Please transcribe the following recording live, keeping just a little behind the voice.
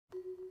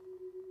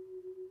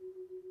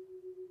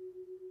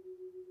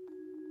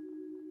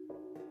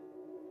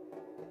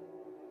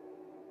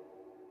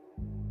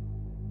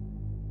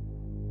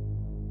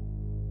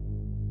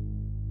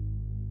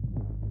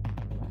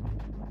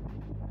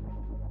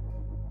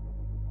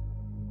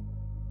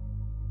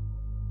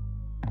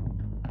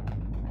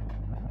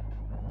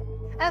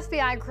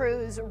FBI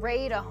crews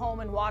raid a home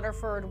in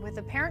Waterford with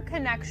apparent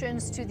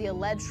connections to the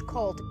alleged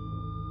cult.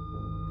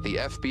 The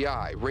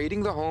FBI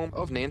raiding the home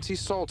of Nancy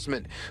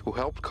Salzman, who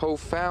helped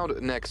co-found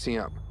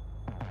NXIVM.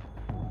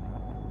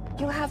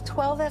 You have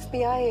 12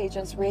 FBI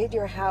agents raid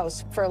your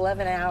house for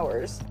 11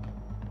 hours.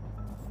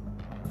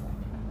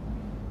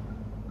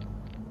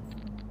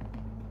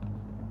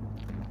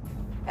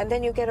 And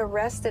then you get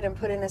arrested and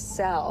put in a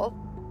cell.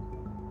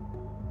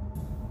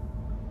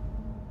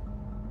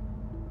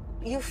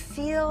 You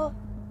feel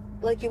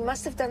like you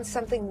must have done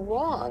something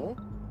wrong,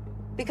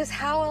 because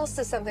how else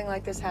does something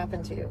like this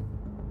happen to you?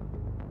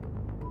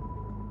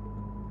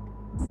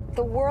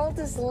 The world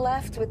is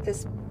left with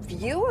this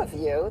view of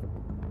you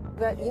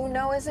that you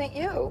know isn't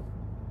you.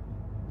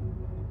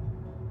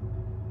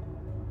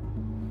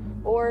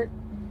 Or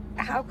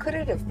how could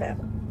it have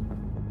been?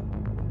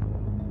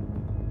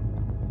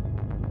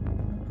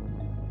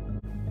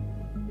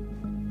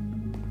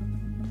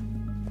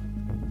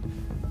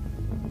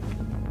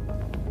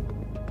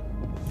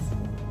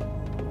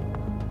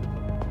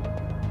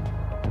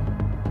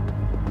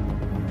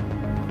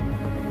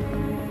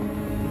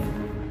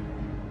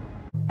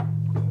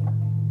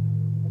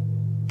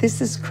 This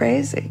is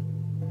crazy.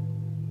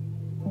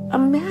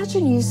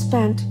 Imagine you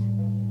spent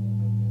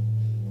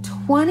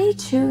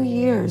 22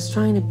 years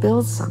trying to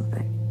build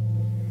something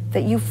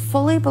that you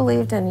fully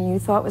believed in and you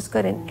thought was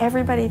good, and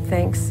everybody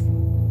thinks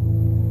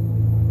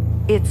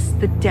it's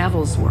the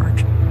devil's work.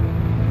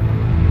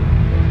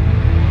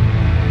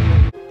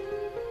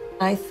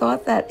 I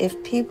thought that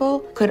if people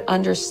could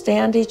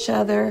understand each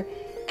other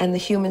and the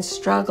human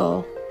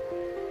struggle,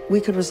 we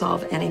could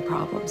resolve any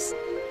problems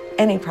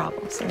in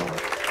the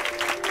world.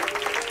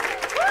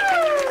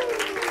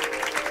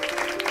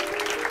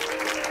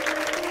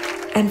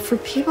 And for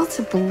people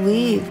to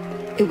believe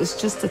it was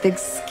just a big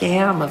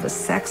scam of a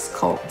sex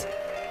cult,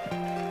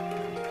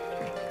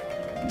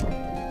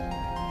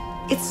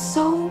 it's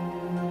so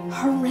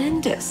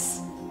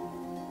horrendous.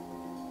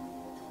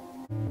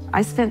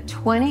 I spent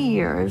 20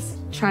 years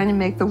trying to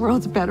make the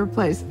world a better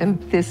place,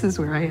 and this is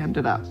where I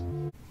ended up.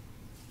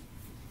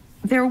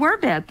 There were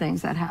bad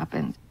things that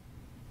happened,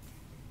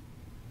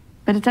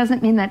 but it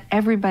doesn't mean that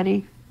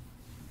everybody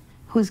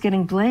who's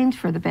getting blamed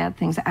for the bad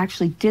things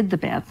actually did the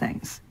bad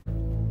things.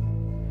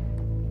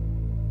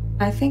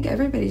 I think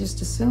everybody just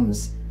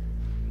assumes,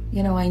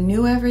 you know, I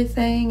knew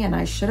everything and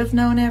I should have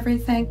known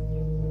everything.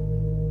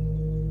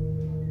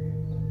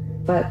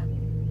 But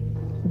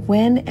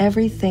when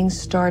everything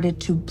started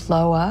to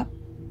blow up,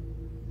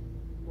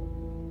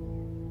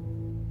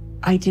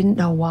 I didn't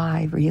know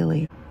why,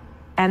 really.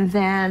 And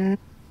then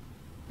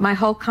my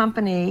whole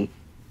company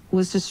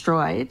was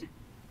destroyed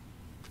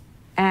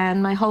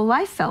and my whole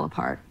life fell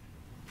apart.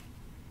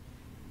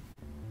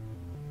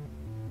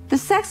 The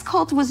sex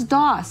cult was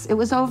DOS. It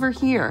was over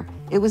here.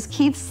 It was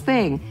Keith's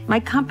thing. My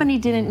company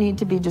didn't need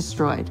to be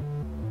destroyed.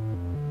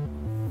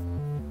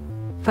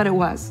 But it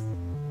was.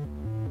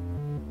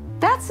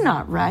 That's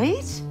not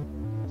right.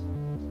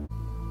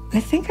 I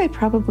think I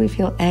probably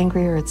feel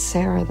angrier at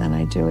Sarah than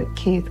I do at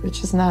Keith,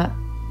 which is not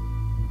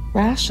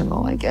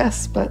rational, I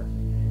guess, but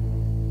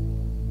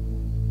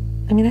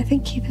I mean, I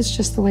think Keith is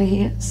just the way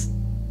he is.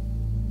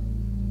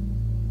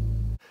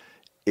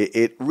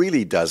 It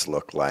really does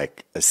look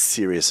like a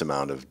serious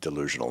amount of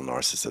delusional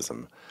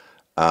narcissism.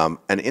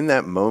 And in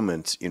that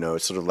moment, you know,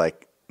 it's sort of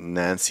like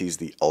Nancy's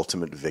the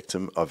ultimate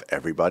victim of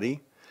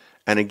everybody.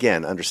 And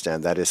again,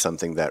 understand that is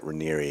something that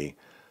Raniere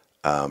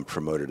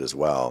promoted as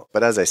well.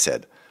 But as I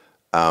said,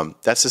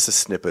 that's just a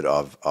snippet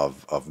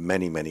of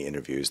many, many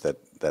interviews that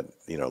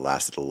you know,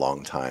 lasted a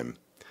long time.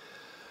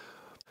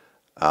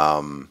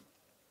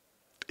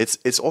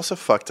 It's also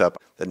fucked up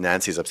that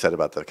Nancy's upset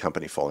about the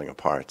company falling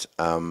apart.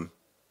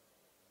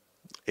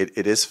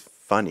 It is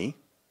funny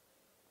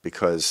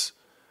because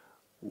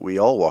we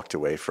all walked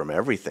away from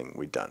everything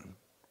we'd done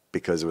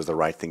because it was the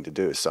right thing to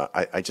do. So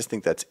I just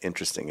think that's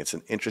interesting. It's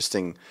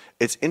interesting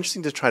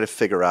to try to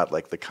figure out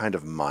like the kind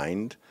of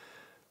mind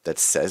that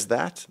says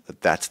that's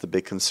the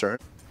big concern.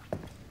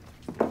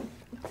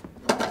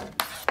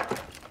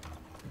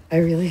 I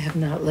really have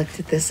not looked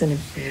at this in a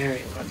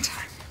very long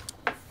time.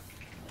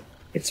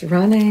 It's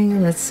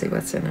running. Let's see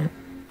what's in it.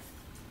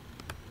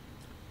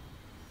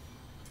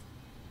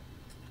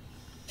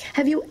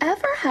 Have you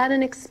ever had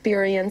an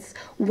experience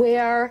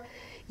where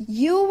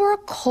you were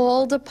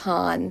called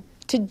upon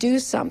to do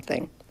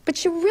something,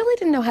 but you really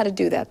didn't know how to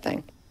do that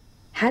thing?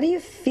 How do you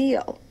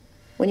feel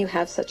when you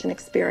have such an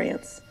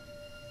experience?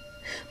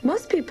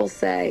 Most people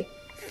say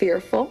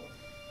fearful,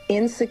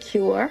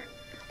 insecure,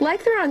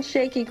 like they're on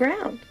shaky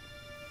ground,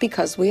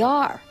 because we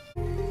are.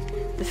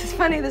 This is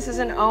funny, this is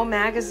in O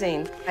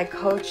magazine. I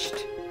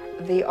coached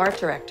the art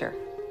director.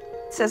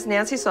 It says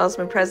Nancy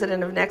Salzman,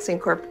 president of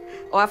NXIVM Corp.,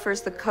 offers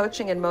the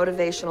coaching and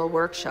motivational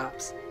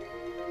workshops.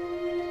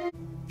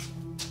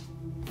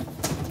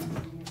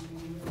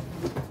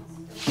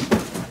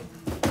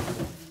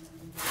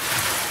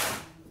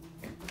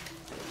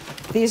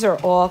 These are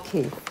all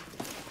Keith.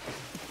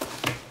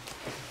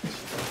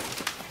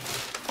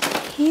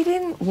 He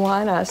didn't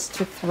want us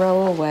to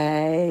throw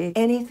away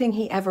anything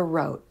he ever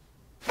wrote.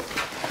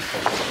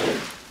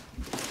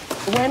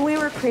 When we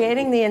were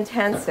creating the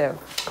intensive,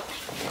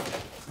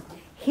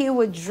 he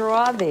would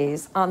draw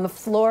these on the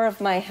floor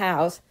of my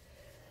house.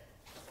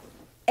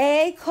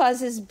 A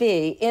causes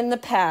B in the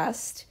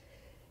past,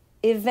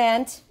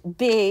 event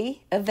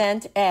B,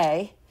 event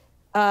A,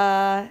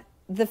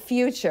 the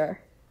future.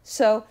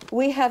 So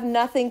we have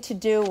nothing to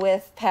do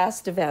with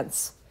past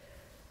events.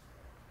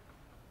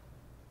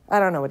 I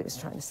don't know what he was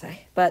trying to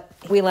say, but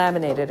we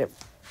laminated it.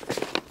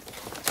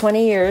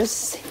 20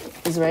 years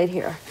is right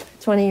here.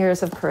 20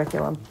 years of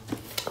curriculum.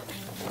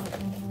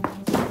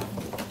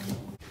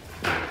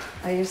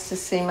 I used to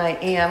see my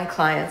EM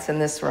clients in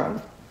this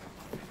room.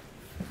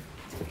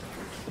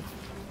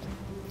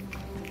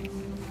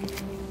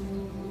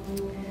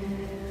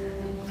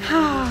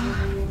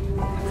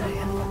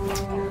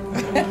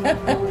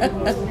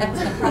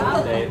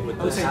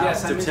 With the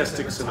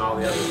statistics and all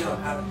the other stuff.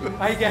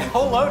 I get a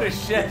whole load of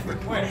shit. It's the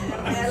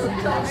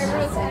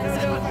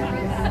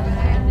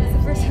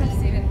first time I've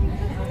seen it.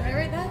 Did I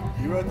write that?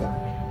 You wrote that?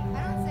 I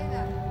don't say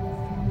that.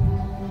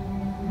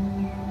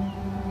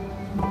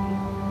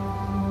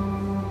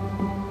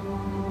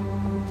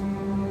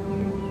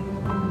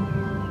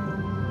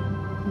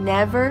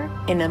 Never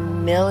in a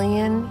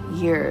million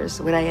years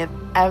would I have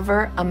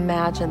ever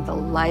imagined the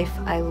life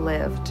I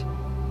lived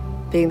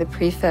being the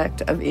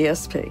prefect of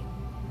ESP.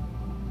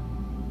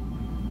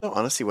 No,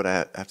 honestly, what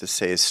I have to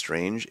say is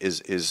strange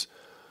is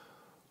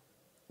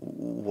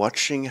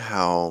watching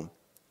how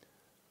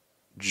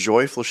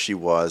joyful she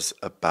was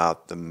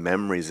about the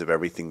memories of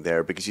everything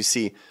there. Because you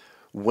see,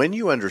 when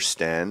you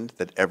understand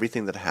that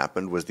everything that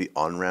happened was the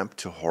on-ramp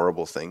to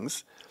horrible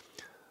things,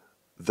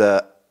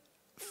 the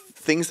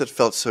things that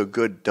felt so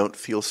good don't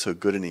feel so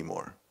good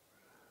anymore.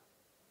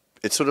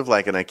 It's sort of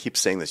like, and I keep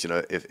saying this, you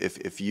know,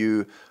 if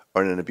you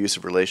are in an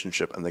abusive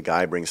relationship and the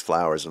guy brings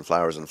flowers and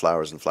flowers and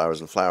flowers and flowers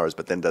and flowers,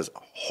 but then does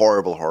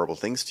horrible, horrible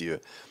things to you,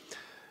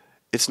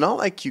 it's not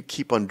like you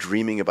keep on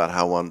dreaming about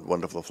how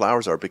wonderful the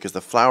flowers are, because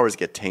the flowers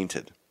get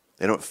tainted.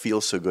 They don't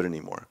feel so good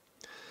anymore.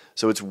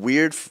 So it's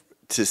weird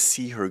to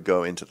see her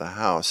go into the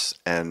house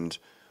and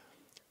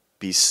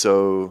be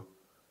so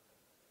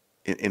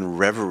in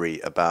reverie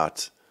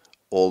about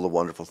all the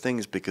wonderful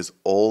things, because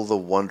all the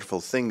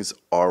wonderful things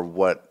are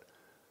what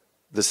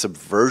the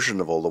subversion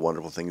of all the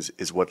wonderful things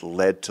is what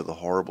led to the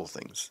horrible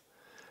things.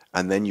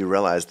 And then you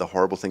realize the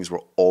horrible things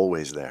were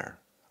always there.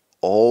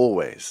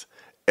 Always.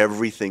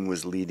 Everything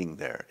was leading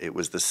there. It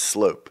was the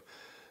slope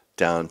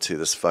down to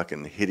this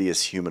fucking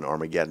hideous human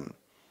Armageddon.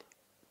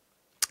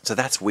 So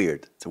that's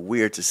weird. It's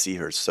weird to see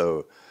her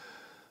so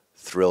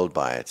thrilled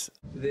by it.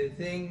 The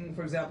thing,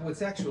 for example, with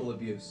sexual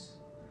abuse.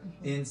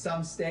 In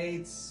some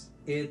states,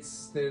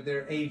 it's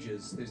their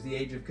ages. There's the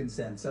age of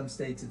consent. Some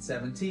states it's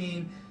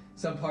 17.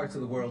 Some parts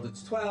of the world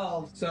it's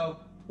 12. So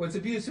what's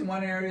abuse in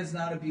one area is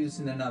not abuse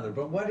in another.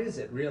 But what is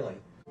it really?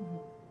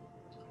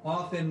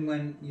 Often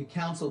when you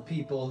counsel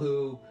people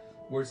who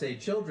were, say,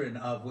 children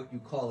of what you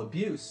call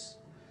abuse,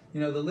 you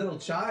know, the little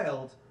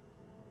child,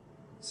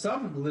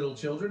 some little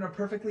children are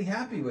perfectly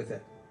happy with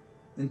it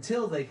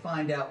until they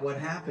find out what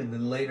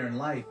happened later in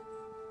life.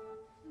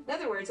 In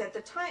other words, at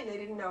the time they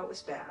didn't know it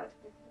was bad.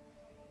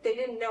 They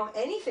didn't know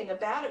anything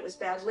about it was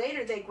bad.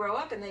 Later they grow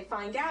up and they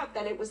find out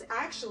that it was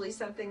actually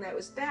something that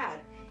was bad.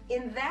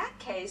 In that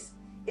case,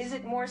 is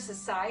it more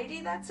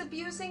society that's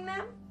abusing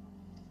them?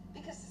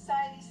 Because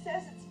society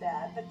says it's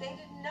bad, but they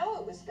didn't know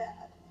it was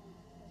bad.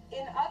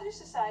 In other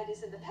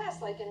societies in the past,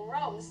 like in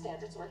Rome, the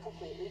standards were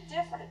completely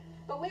different.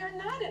 But we are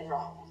not in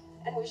Rome,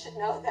 and we should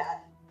know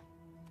that.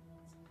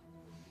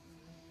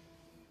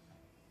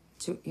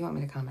 Do you want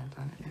me to comment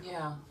on it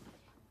now?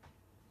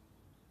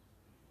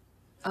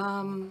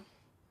 Yeah.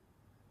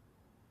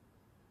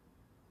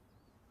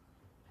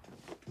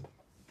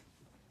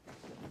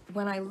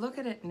 When I look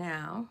at it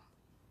now,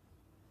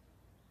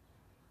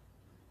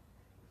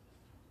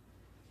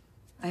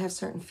 I have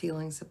certain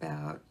feelings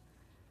about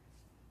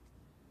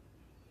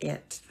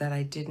it that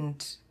I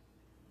didn't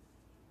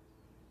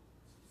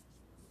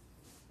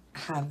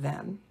have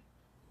then.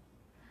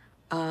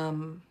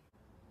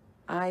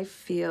 I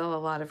feel a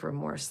lot of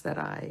remorse that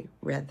I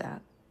read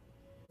that.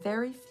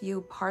 Very few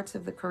parts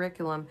of the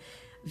curriculum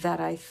that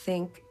I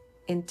think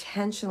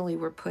intentionally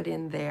were put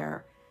in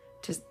there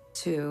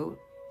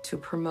to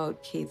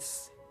promote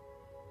Keith's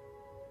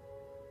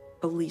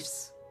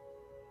beliefs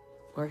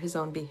or his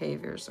own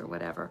behaviors or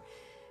whatever.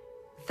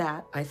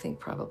 That I think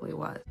probably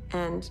was.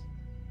 And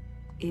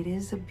it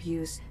is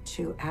abuse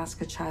to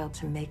ask a child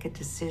to make a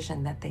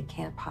decision that they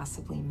can't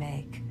possibly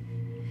make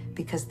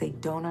because they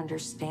don't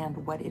understand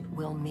what it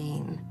will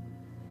mean.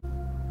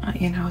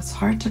 You know, it's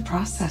hard to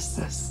process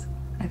this.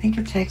 I think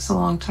it takes a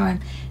long time,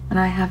 and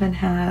I haven't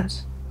had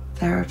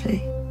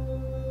therapy.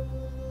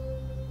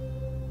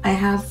 I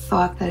have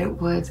thought that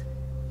it would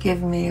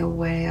give me a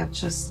way of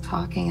just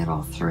talking it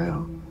all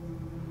through.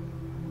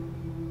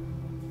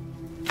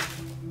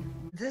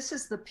 This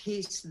is the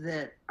piece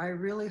that I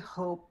really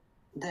hope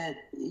that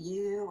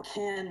you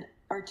can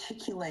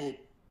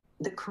articulate.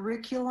 The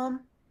curriculum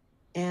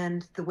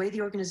And the way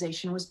the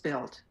organization was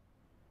built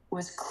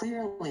was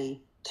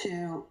clearly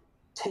to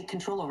take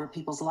control over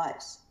people's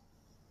lives.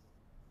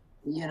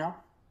 You know?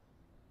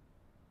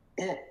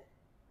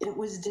 It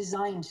was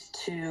designed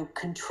to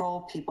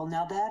control people.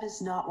 Now, that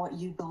is not what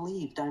you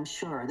believed, I'm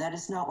sure. That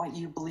is not what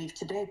you believe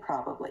today,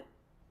 probably.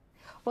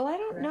 Well, I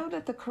don't know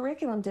that the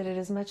curriculum did it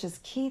as much as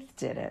Keith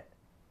did it.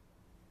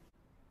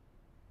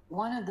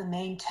 One of the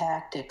main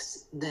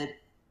tactics that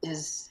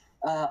is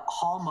a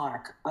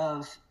hallmark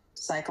of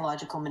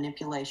psychological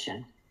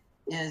manipulation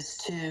is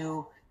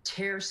to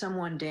tear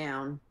someone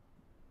down,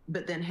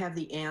 but then have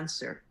the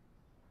answer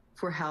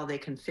for how they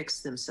can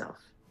fix themselves.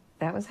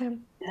 That was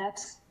him.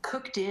 That's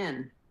cooked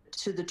in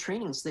to the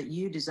trainings that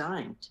you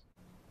designed.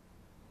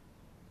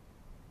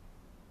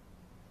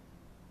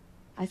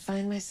 I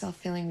find myself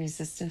feeling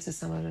resistant to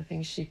some of the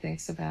things she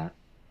thinks about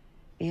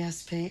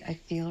ESP. I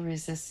feel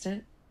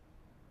resistant.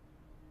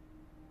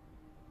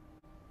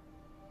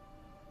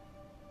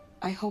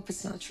 I hope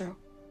it's not true.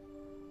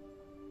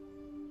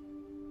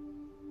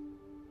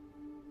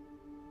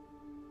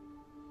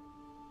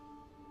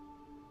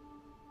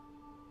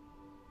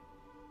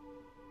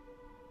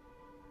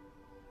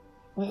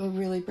 It would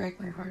really break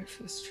my heart if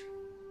it was true.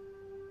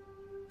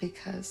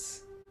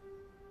 Because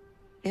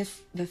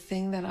if the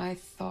thing that I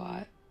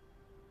thought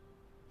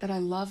that I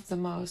loved the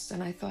most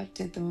and I thought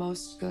did the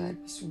most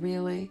good was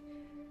really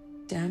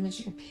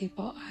damaging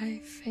people,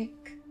 I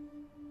think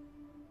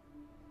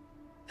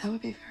that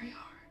would be very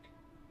hard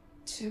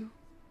to,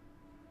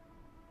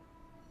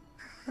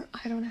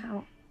 I don't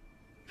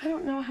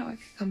know how I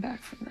could come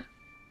back from that.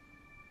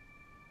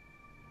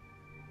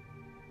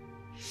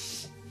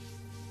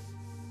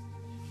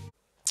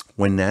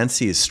 When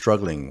Nancy is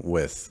struggling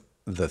with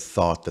the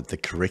thought that the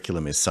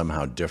curriculum is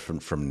somehow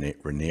different from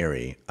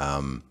Raniere,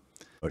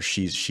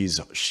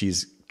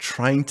 she's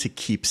trying to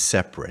keep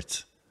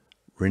separate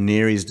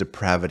Raniere's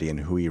depravity and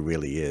who he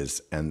really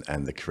is and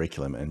the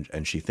curriculum,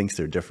 and she thinks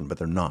they're different, but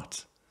they're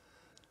not.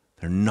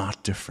 They're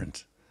not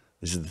different.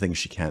 This is the thing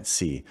she can't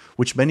see,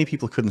 which many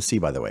people couldn't see,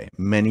 by the way.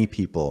 Many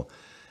people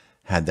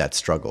had that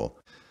struggle.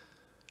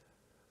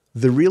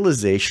 The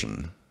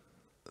realization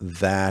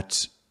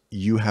that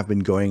you have been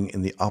going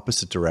in the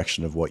opposite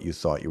direction of what you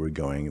thought you were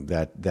going,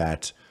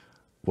 that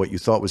what you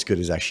thought was good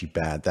is actually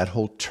bad, that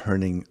whole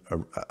turning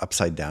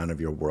upside down of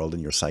your world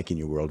and your psyche and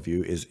your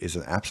worldview is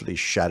an absolutely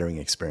shattering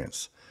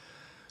experience.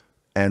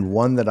 And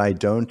one that I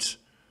don't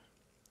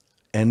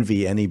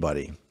envy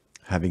anybody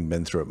having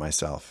been through it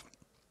myself,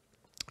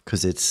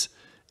 because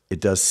it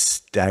does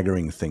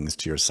staggering things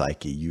to your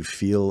psyche. You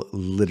feel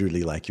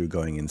literally like you're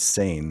going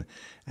insane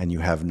and you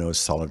have no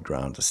solid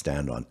ground to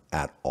stand on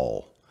at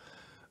all.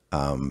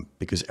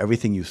 Because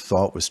everything you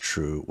thought was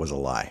true was a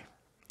lie.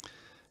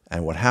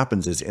 And what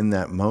happens is in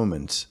that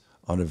moment,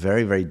 on a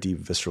very, very deep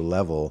visceral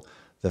level,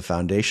 the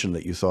foundation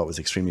that you thought was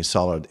extremely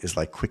solid is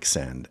like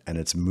quicksand, and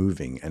it's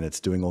moving and it's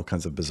doing all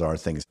kinds of bizarre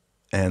things.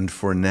 And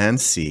for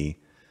Nancy,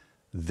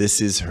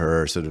 this is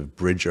her sort of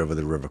bridge over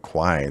the River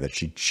Kwai that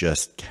she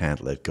just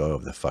can't let go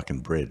of the fucking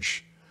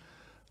bridge.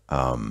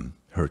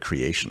 Her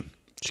creation.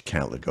 She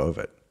can't let go of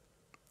it.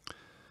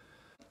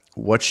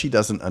 What she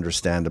doesn't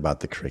understand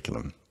about the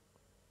curriculum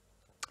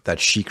that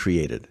she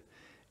created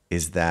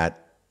is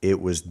that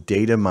it was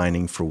data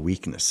mining for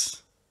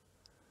weakness.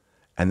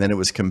 And then it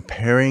was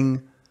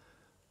comparing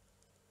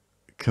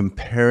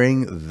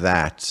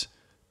that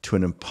to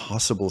an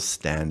impossible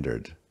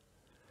standard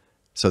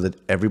so that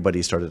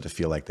everybody started to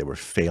feel like they were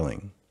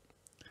failing.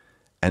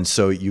 And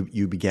so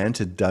you began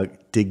to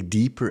dig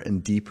deeper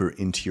and deeper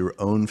into your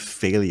own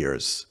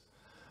failures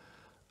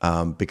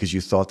because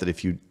you thought that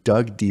if you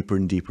dug deeper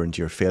and deeper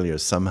into your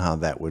failures, somehow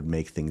that would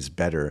make things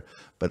better.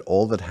 But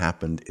all that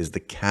happened is the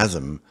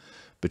chasm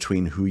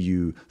between who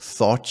you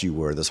thought you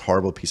were, this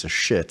horrible piece of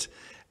shit,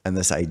 and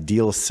this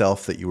ideal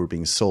self that you were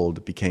being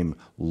sold became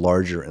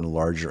larger and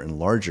larger and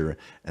larger,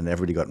 and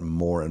everybody got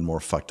more and more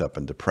fucked up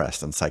and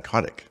depressed and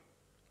psychotic.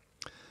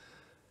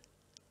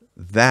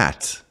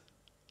 That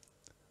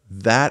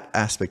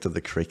aspect of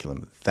the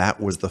curriculum, that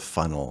was the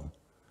funnel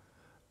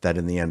that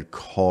in the end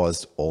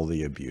caused all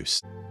the abuse.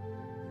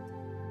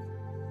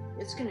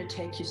 It's going to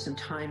take you some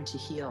time to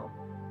heal.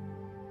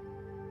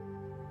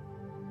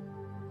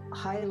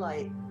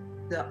 Highlight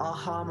the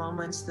aha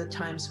moments, the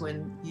times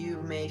when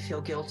you may feel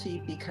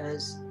guilty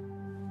because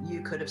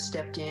you could have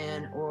stepped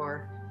in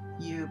or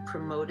you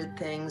promoted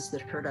things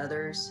that hurt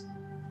others.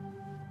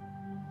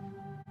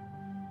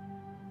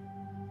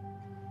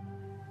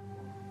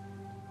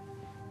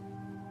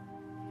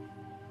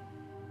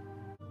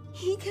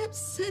 He kept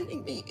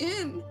sending me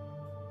in.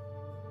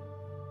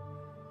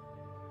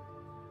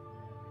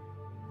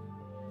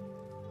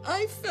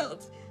 I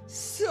felt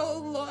so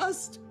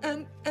lost,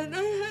 and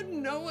I had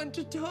no one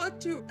to talk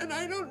to, and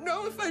I don't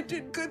know if I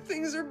did good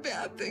things or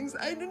bad things.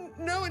 I didn't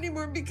know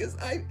anymore because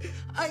I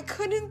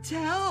couldn't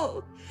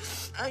tell.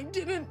 I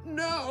didn't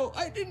know.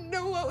 I didn't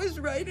know what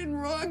was right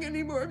and wrong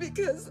anymore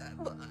because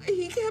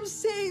he kept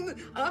saying that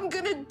I'm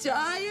gonna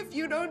die if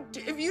you don't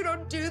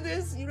do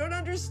this. You don't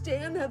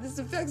understand how this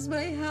affects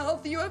my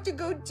health. You have to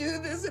go do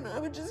this, and I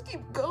would just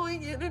keep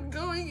going in and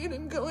going in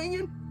and going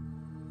in.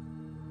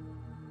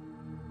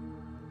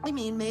 I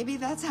mean, maybe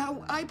that's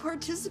how I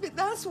participate.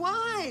 That's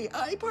why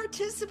I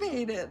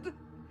participated.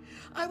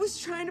 I was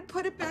trying to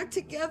put it back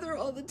together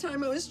all the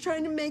time. I was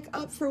trying to make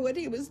up for what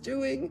he was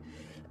doing.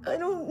 I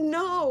don't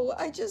know.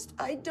 I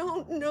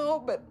don't know,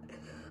 but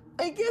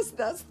I guess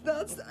that's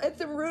at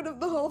the root of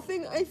the whole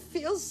thing. I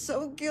feel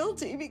so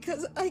guilty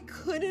because I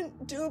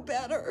couldn't do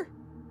better.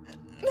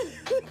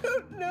 I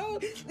don't know.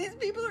 These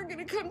people are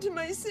gonna come to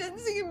my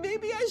sentencing and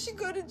maybe I should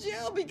go to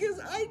jail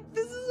because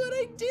this is what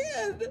I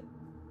did.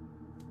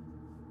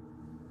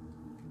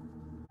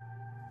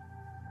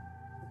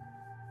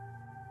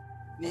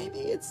 Maybe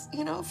it's,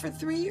 for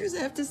 3 years I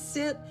have to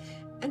sit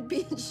and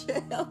be in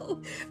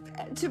jail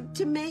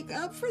to make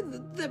up for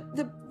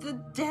the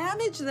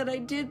damage that I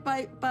did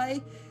by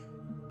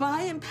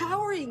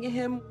empowering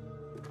him.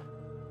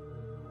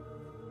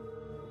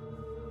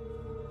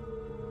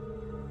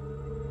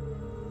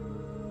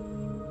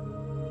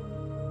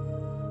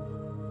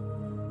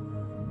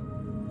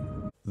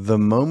 The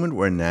moment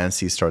where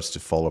Nancy starts to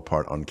fall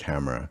apart on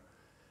camera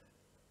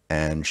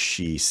and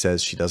she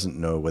says she doesn't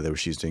know whether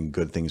she's doing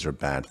good things or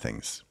bad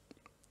things,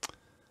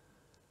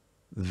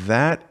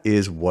 that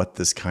is what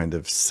this kind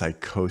of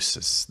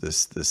psychosis,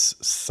 this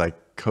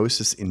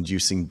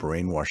psychosis-inducing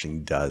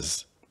brainwashing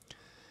does.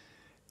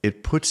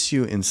 It puts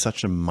you in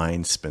such a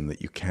mind spin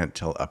that you can't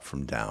tell up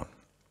from down.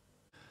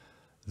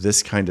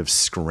 This kind of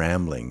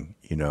scrambling,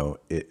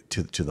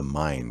 to the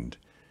mind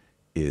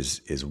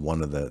is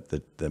one of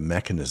the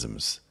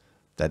mechanisms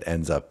that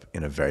ends up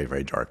in a very,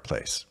 very dark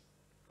place.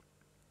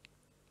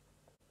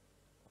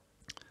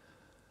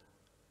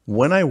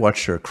 When I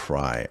watch her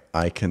cry,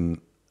 I can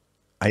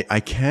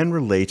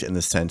relate in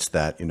the sense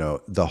that,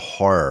 the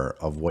horror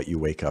of what you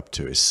wake up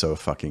to is so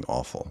fucking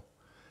awful.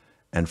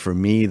 And for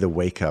me, the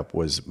wake up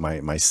was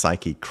my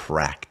psyche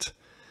cracked.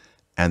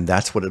 And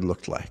that's what it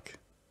looked like,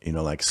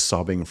 like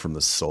sobbing from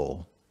the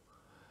soul.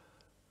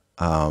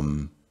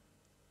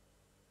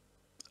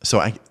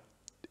 So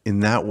in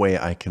that way,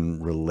 I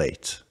can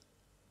relate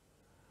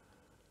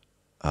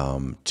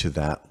to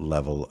that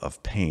level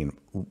of pain.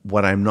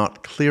 What I'm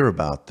not clear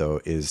about,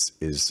 though, is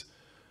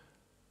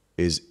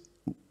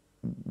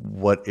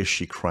what is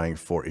she crying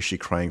for? Is she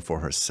crying for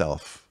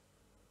herself?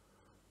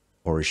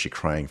 Or is she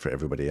crying for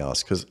everybody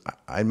else? Because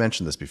I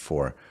mentioned this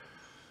before.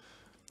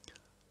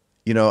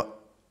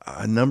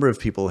 A number of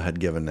people had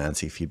given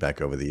Nancy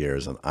feedback over the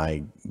years, and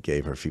I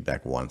gave her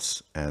feedback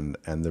once. And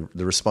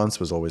the response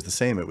was always the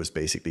same. It was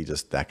basically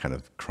just that kind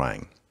of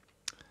crying.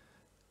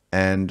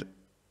 And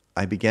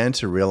I began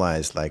to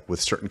realize, like,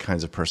 with certain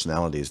kinds of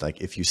personalities,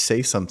 like if you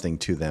say something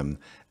to them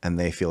and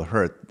they feel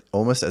hurt,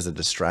 almost as a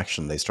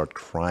distraction, they start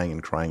crying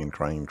and crying and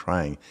crying and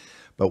crying.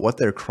 But what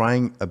they're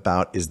crying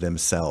about is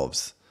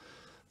themselves.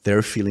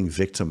 They're feeling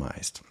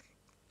victimized.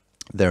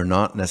 They're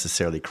not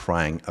necessarily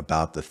crying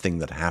about the thing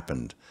that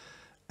happened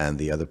and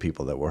the other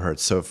people that were hurt.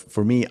 So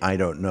for me, I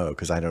don't know,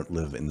 because I don't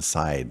live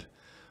inside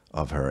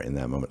of her in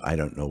that moment. I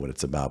don't know what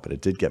it's about, but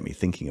it did get me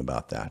thinking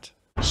about that.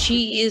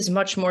 She is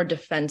much more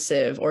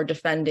defensive or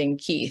defending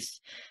Keith.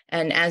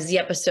 And as the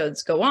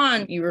episodes go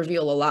on, you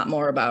reveal a lot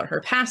more about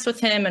her past with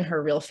him and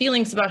her real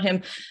feelings about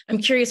him. I'm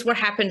curious what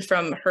happened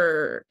from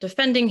her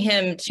defending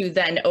him to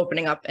then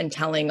opening up and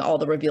telling all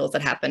the reveals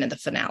that happen in the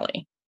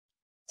finale.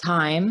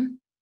 Time,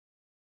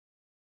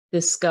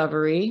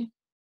 discovery,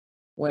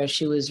 where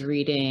she was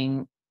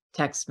reading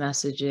text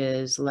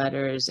messages,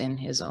 letters in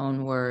his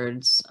own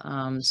words.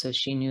 So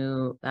she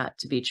knew that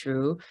to be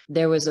true.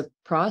 There was a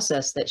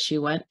process that she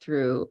went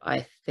through,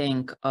 I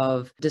think,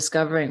 of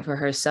discovering for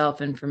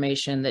herself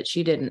information that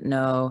she didn't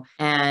know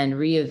and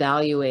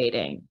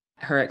reevaluating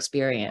her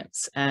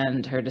experience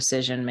and her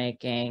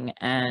decision-making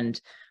and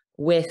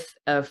with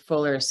a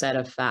fuller set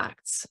of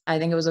facts. I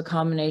think it was a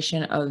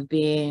combination of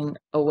being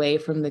away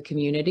from the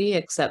community,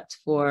 except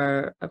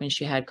for,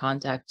 she had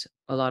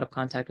a lot of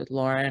contact with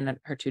Lauren and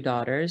her two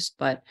daughters,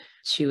 but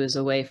she was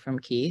away from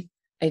Keith.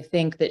 I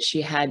think that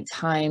she had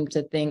time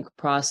to think,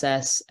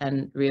 process,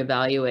 and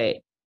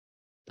reevaluate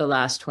the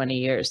last 20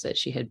 years that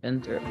she had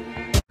been through.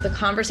 The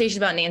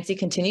conversation about Nancy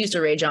continues to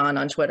rage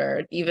on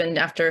Twitter. Even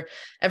after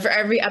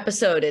every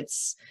episode,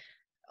 it's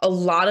a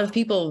lot of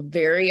people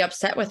very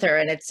upset with her.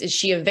 And is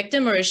she a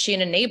victim or is she an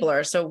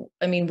enabler? So,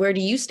 where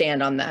do you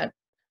stand on that?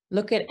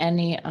 Look at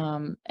any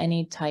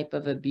type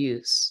of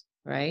abuse,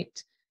 right?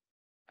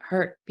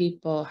 Hurt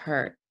people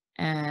hurt,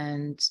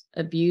 and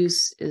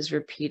abuse is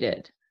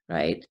repeated,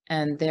 right?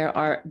 And there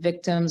are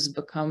victims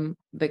become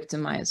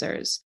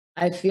victimizers.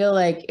 I feel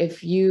like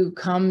if you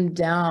come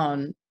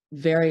down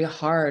very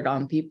hard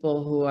on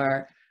people who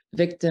are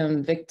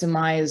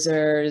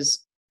victimizers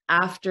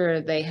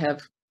after they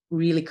have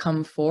really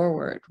come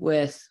forward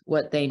with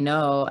what they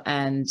know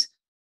and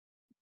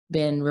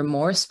been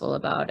remorseful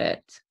about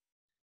it,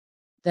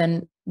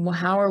 then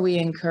how are we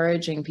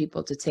encouraging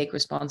people to take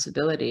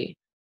responsibility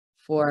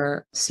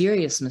for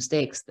serious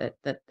mistakes that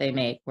they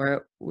make?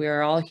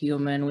 We're all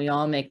human, we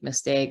all make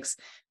mistakes.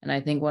 And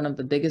I think one of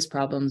the biggest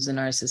problems in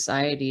our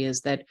society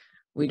is that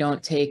we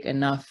don't take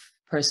enough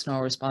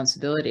personal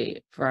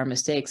responsibility for our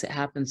mistakes. It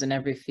happens in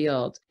every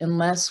field.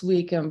 Unless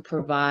we can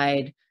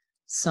provide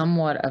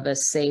somewhat of a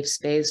safe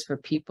space for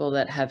people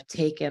that have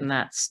taken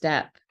that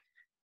step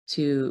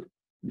to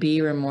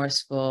be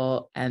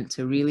remorseful and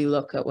to really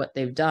look at what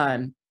they've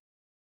done,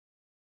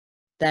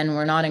 then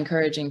we're not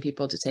encouraging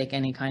people to take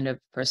any kind of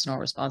personal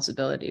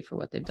responsibility for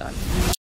what they've done.